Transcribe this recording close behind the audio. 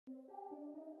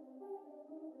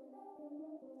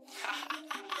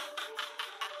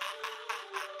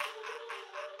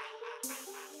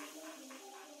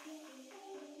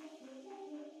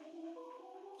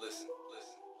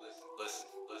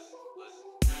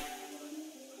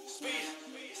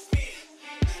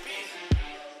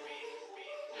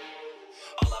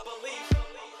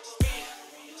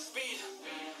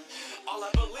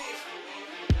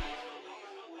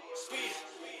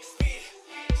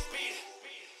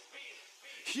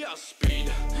Yeah,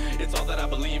 speed, it's all that I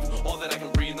believe, all that I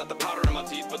can breathe, not the powder in my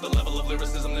teeth, but the level of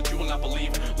lyricism that you will not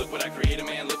believe. Look what I created,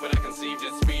 man, look what I conceived.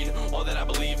 It's speed, all that I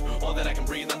believe, all that I can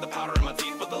breathe, not the powder in my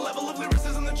teeth, but the level of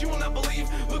lyricism that you will not believe.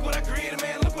 Look what I created,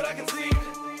 man, look what I conceived.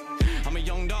 I'm a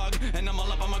young dog, and I'm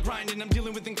all up on my grind, and I'm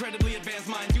dealing with incredibly advanced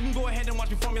minds. You can go ahead and watch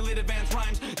me formulate advanced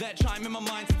rhymes that chime in my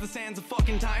mind since the sands of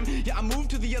fucking time. Yeah, I moved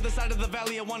to the other side of the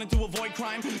valley. I wanted to avoid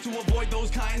crime, to avoid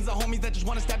those kinds of homies that just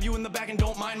want to stab you in the back and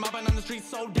don't mind mobbing on the streets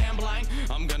so damn blind.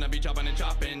 I'm gonna be chopping and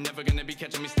chopping, never gonna be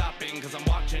catching me stopping, cause I'm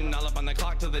watching all up on the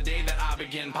clock till the day that I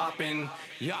begin popping.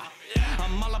 Yeah,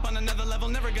 I'm all up on another level,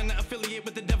 never gonna affiliate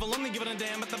with the devil, only giving a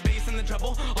damn at the bass and the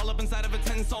treble. All up inside of a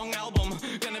 10-song album,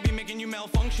 gonna be making you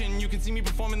malfunction. You can see me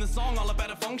performing the song all up at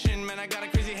a function. Man, I got a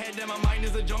crazy head and my mind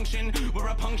is a junction where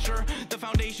I puncture the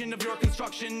foundation of your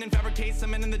construction and fabricate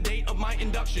cement in the date of my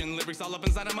induction. Lyrics all up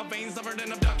inside of my veins, suffered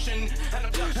an abduction.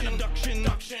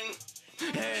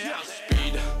 Yeah,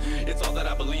 speed, it's all that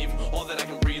I believe, all that I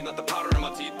can breathe, not the powder in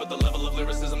my teeth, but the level of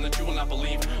lyricism that you will not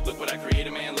believe. Look what I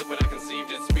created, man, look what I conceived.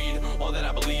 It's speed, all that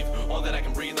I believe, all that I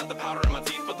can breathe, not the powder in my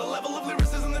teeth, but the level of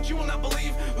lyricism that you will not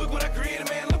believe. Look what I created,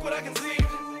 man, look what I conceived.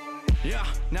 Yeah,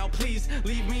 now please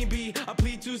leave me be. I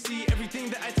plead to see everything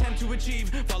that I attempt to achieve.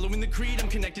 Following the creed, I'm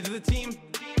connected to the team.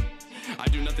 I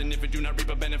do nothing if it do not reap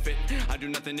a benefit. I do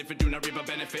nothing if it do not reap a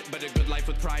benefit. But a good life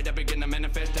with pride, I begin to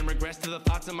manifest and regress to the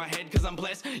thoughts in my head, cause I'm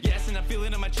blessed. Yes, and I feel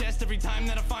it in my chest every time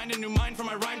that I find a new mind for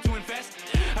my rhyme to infest.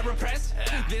 I repress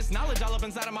this knowledge all up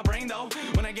inside of my brain though.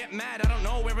 When I get mad, I don't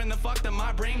know where in the fuck that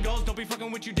my brain goes. Don't be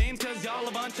fucking with you dames, cause y'all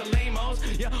a bunch of lame-os.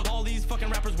 Yeah, all these fucking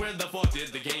rappers, where the fuck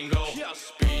did the game go? Yeah,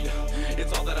 speed,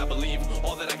 it's all that I believe,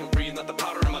 all that I can breathe, not the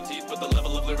powder in my teeth, but the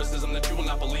level of lyricism that you will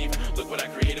not believe. Look what I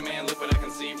created, man, look what I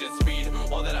conceived. It's speed,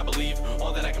 all that I believe,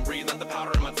 all that I can breathe, not the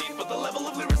powder in my teeth, but the level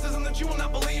of lyricism that you will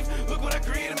not believe. Look what I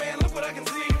created, man, look what I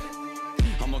conceived.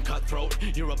 I'm a cutthroat,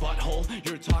 you're a butthole,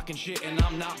 you're talking shit and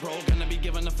I'm not, bro. Gonna be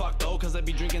giving a fuck though, cause I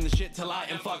be drinking the shit till I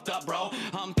am fucked up, bro.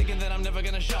 I'm thinking that I'm never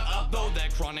gonna shut up though.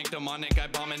 That chronic demonic, I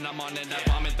bomb it, I'm on it, I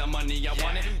vomit the money, I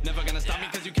want it. Never gonna stop me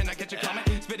cause you cannot catch a comet.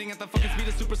 Spitting at the fucking speed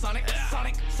of supersonic.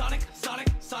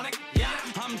 Sonic, yeah.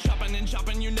 I'm chopping and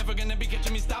chopping, you're never gonna be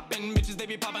catching me stopping. Bitches, they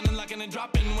be popping and locking and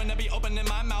dropping. When I be opening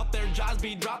my mouth, their jaws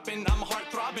be dropping. I'm heart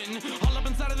throbbing, all up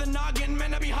inside of the noggin.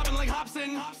 Man, I be hopping like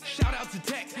Hobson. Shout out to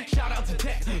Tech, shout out to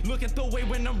Tech. Look at the way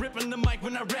when I'm ripping the mic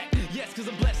when I wreck. Yes, cause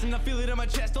I'm blessed and I feel it in my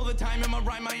chest all the time. In my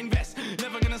rhyme I invest,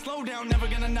 never gonna slow down, never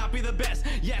gonna not be the best.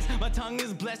 Yes, my tongue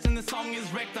is blessed and the song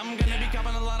is wrecked. I'm gonna be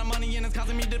copping a lot of money and it's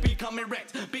causing me to become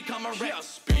erect. Yeah,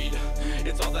 speed,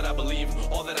 it's all that I believe,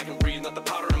 all that I can breathe, not the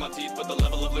powder in my teeth, but the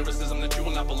level of lyricism that you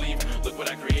will not believe. Look what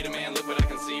I created, man, look what I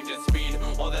conceived. It's speed,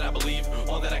 all that I believe,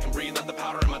 all that I can breathe, not the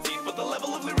powder in my teeth, but the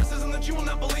level of lyricism that you will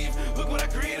not believe. Look what I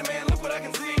created, man.